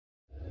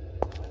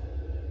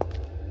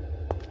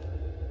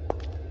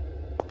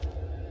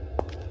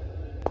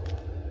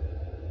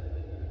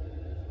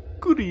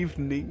Good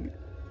evening.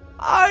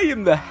 I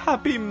am the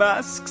Happy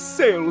Mask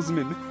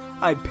Salesman.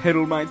 I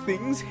peddle my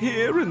things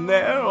here and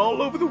there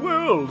all over the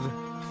world.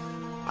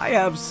 I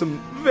have some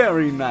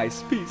very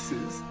nice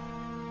pieces.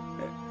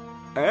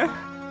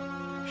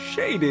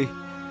 Shady.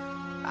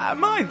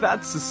 Am I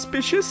that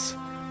suspicious?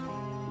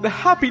 The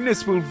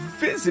happiness will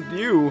visit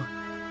you.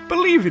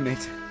 Believe in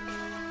it.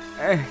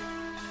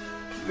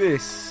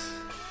 This.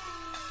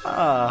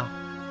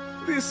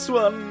 This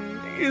one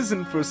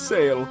isn't for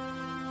sale.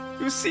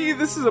 You see,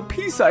 this is a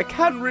piece I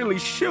can't really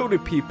show to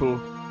people.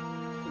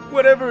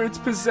 Whatever its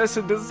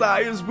possessor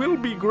desires will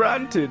be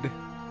granted.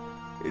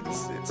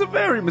 It's a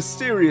very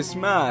mysterious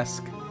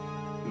mask.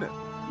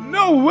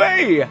 No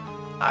way!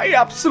 I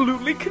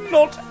absolutely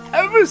cannot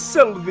ever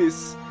sell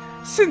this.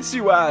 Since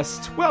you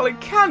asked, while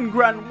it can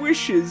grant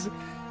wishes,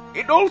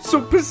 it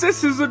also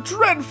possesses a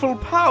dreadful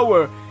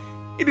power.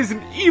 It is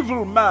an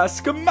evil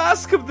mask, a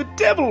mask of the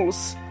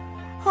devils.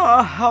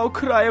 How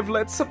could I have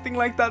let something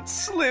like that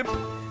slip?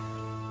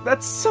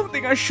 That's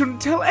something I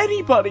shouldn't tell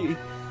anybody.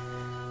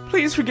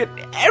 Please forget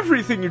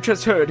everything you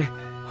just heard.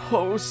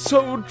 Oh,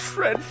 so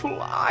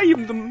dreadful. I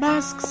am the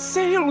masked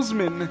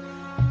salesman.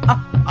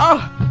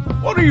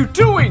 What are you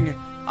doing?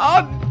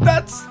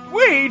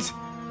 Wait.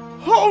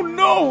 Oh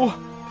no.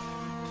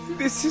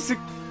 This is a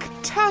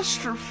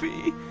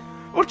catastrophe.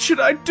 What should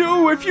I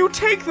do? If you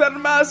take that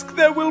mask,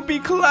 there will be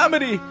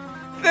calamity.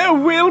 There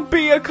will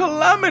be a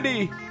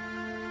calamity.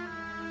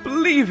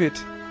 Believe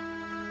it.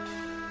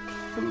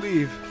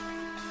 Believe.